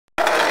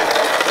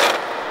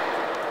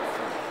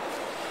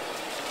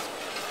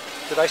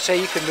Did I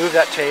say you could move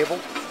that table?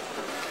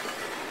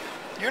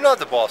 You're not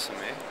the boss of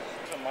me.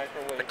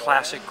 The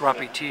classic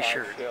grumpy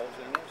t-shirt.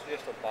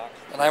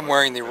 And I'm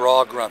wearing the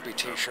raw grumpy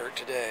t-shirt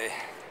today.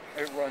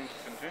 It runs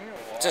continually.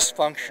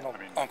 Dysfunctional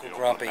Uncle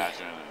Grumpy.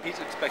 He's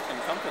expecting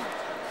company.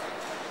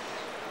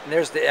 And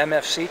there's the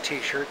MFC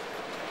t-shirt.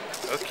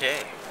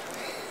 Okay.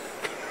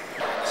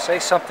 Say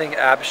something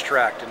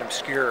abstract and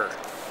obscure.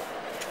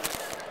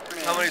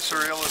 How many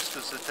surrealists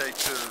does it take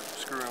to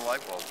screw in a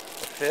light bulb? A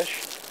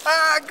fish?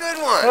 Ah, good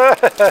one!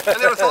 I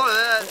never thought of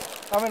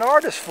that. I'm an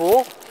artist,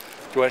 fool.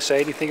 Do I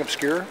say anything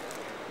obscure?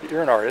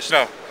 You're an artist.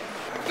 No.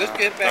 Let's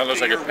get back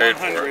to your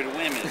 100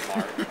 women,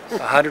 Mark.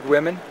 100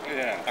 women?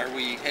 Yeah. Are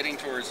we heading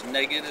towards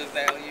negative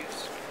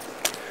values?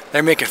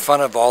 They're making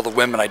fun of all the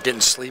women I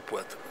didn't sleep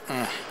with.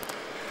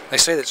 They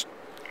say that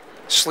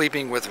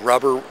sleeping with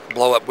rubber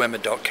blow-up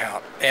women don't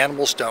count.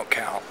 Animals don't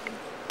count.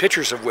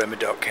 Pictures of women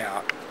don't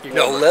count. You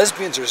know,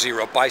 lesbians are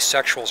 0.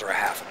 Bisexuals are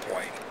half a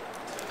point.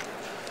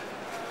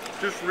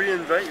 Just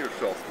reinvent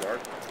yourself,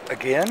 Mark.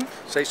 Again?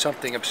 Say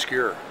something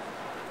obscure.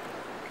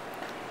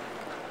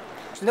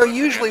 No,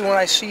 usually when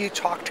I see you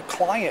talk to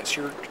clients,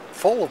 you're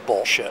full of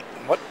bullshit.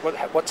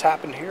 What's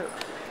happened here?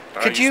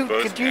 Could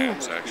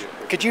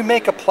you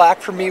make a plaque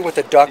for me with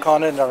a duck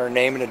on it and on our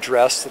name and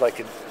address that I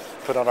could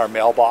put on our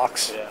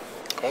mailbox? Yeah.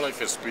 Only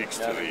if it speaks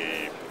to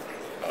the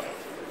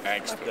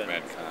angst of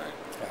mankind.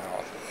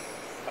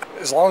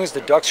 As long as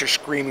the ducks are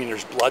screaming,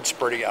 there's blood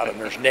spurting out, and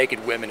there's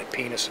naked women and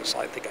penises,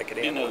 I think I could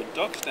handle it.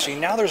 Ducks. See,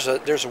 now there's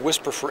a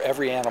whisper for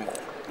every animal.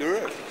 There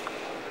is.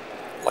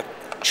 Like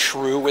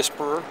true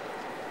whisperer.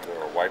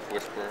 Or a wife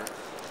whisperer.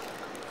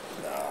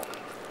 No.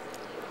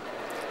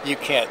 You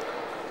can't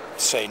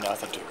say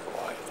nothing to your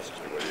wife.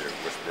 Whether you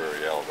whisper or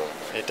yell,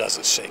 though. It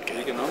doesn't sink in.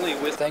 You can only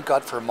Thank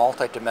God for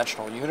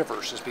multi-dimensional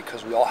universes,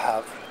 because we all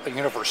have a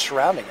universe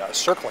surrounding us,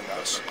 circling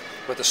us,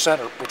 with the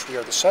center, which we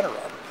are the center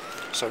of.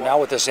 So now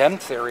with this M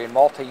theory and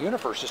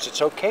multi-universes,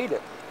 it's okay to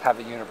have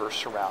a universe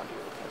surround you.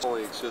 I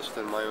only exist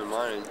in my own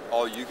mind, and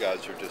all you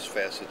guys are just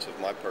facets of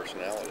my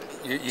personality.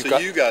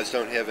 You guys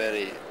don't have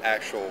any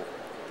actual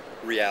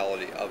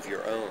reality of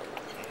your own.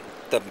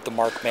 The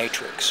Mark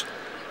Matrix.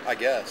 I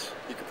guess.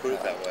 You could put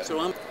it that way.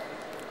 So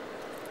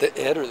The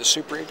id or the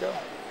superego?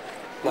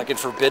 Like in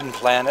Forbidden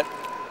Planet,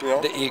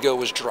 the ego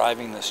was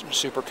driving this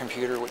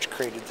supercomputer which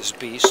created this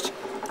beast.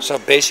 So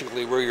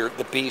basically we're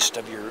the beast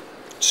of your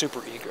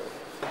superego.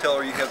 Tell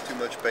her you have too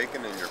much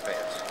bacon in your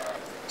pants.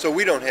 So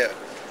we don't have.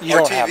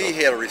 Our TV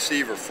had a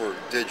receiver for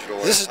digital.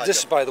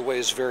 This by the way,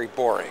 is very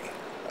boring.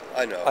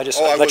 I know. I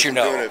wasn't let you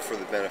know. doing it for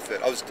the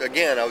benefit. I was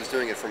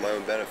doing it for my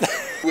own benefit.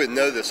 You wouldn't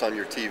know this on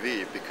your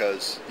TV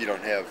because you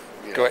don't have.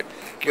 Go ahead.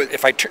 But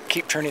if I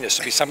keep turning this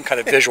to be some kind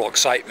of visual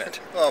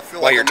excitement well, I feel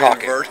while like you're I'm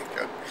talking. inverting.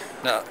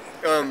 No.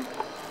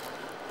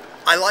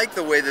 I like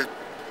the way that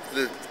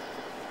the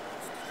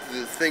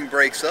thing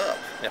breaks up.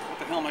 Yeah. what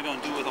the hell am I going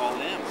to do with all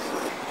them?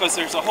 Because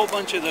there's a whole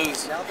bunch of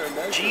those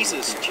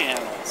Jesus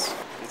channels.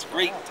 It's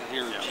great to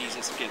hear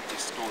Jesus get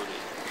distorted.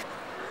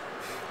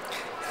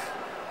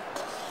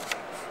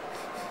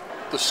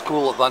 The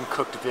School of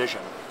Uncooked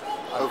Vision.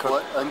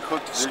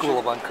 Uncooked vision? School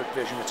of Uncooked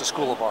Vision. It's a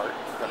school of art.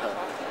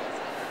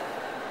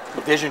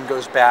 The vision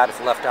goes bad if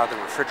left out of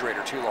the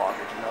refrigerator too long.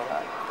 Did you know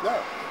that?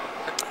 No.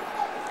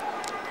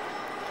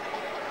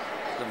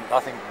 There's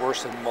nothing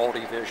worse than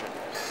moldy vision.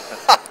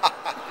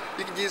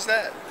 You could use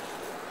that.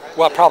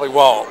 Well, I probably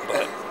won't,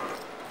 but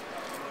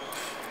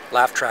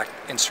laugh track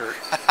insert.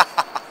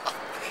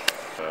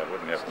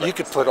 You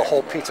could put a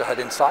whole Pizza Hut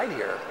inside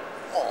here.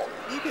 Oh,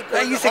 you could.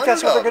 You think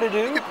that's what they're going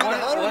to do?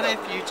 What if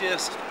you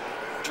just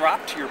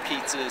dropped your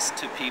pizzas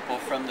to people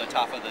from the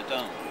top of the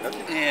dome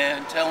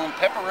and tell them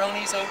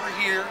pepperonis over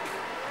here,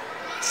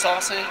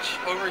 sausage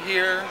over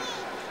here,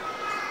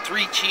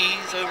 3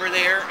 cheese over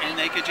there, and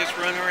they could just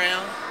run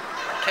around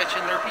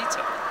catching their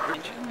pizza.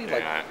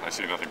 Yeah, I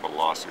see nothing but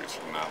lawsuits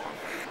from that one.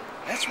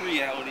 That's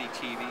reality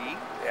TV.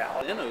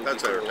 Yeah.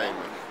 That's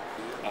entertainment.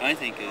 I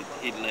think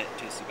he'd let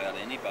just about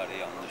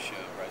anybody on the show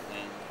right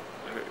then.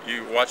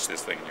 You watch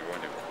this thing and you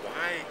wonder,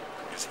 why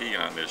is he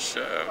on this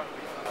show?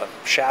 A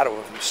shadow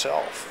of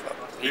himself.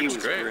 He was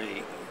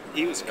great.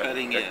 He was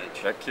cutting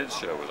edge. That kid's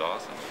show was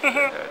awesome.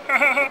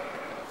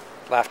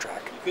 Laugh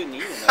track. You couldn't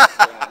eat enough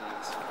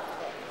brownies.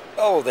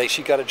 Oh,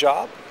 she got a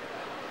job?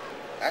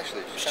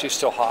 Actually, She's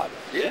still hot.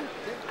 Yeah.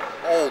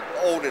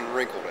 Old and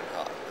wrinkled and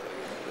hot.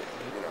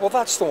 Well,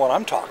 that's the one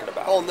I'm talking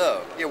about. Oh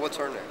no. Yeah. What's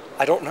her name?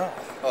 I don't know.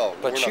 Oh,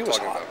 but we're she not was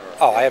talking hot. about her.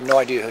 Oh, I have no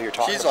idea who you're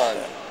talking She's about.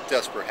 on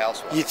Desperate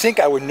Housewives. You'd think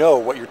I would know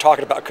what you're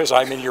talking about because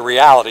I'm in your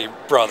reality,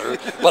 brother,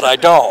 but I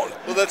don't.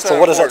 Well, that's so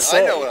what does that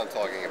say? I know what I'm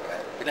talking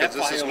about because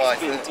this is my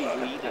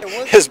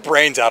thing. His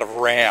brain's out of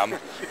RAM.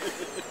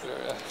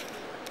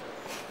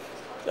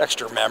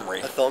 Extra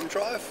memory. A thumb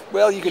drive?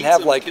 Well, you can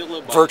have like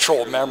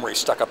virtual memory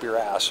stuck up your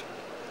ass.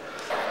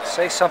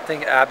 Say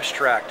something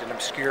abstract and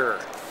obscure.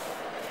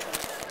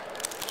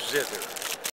 Zither.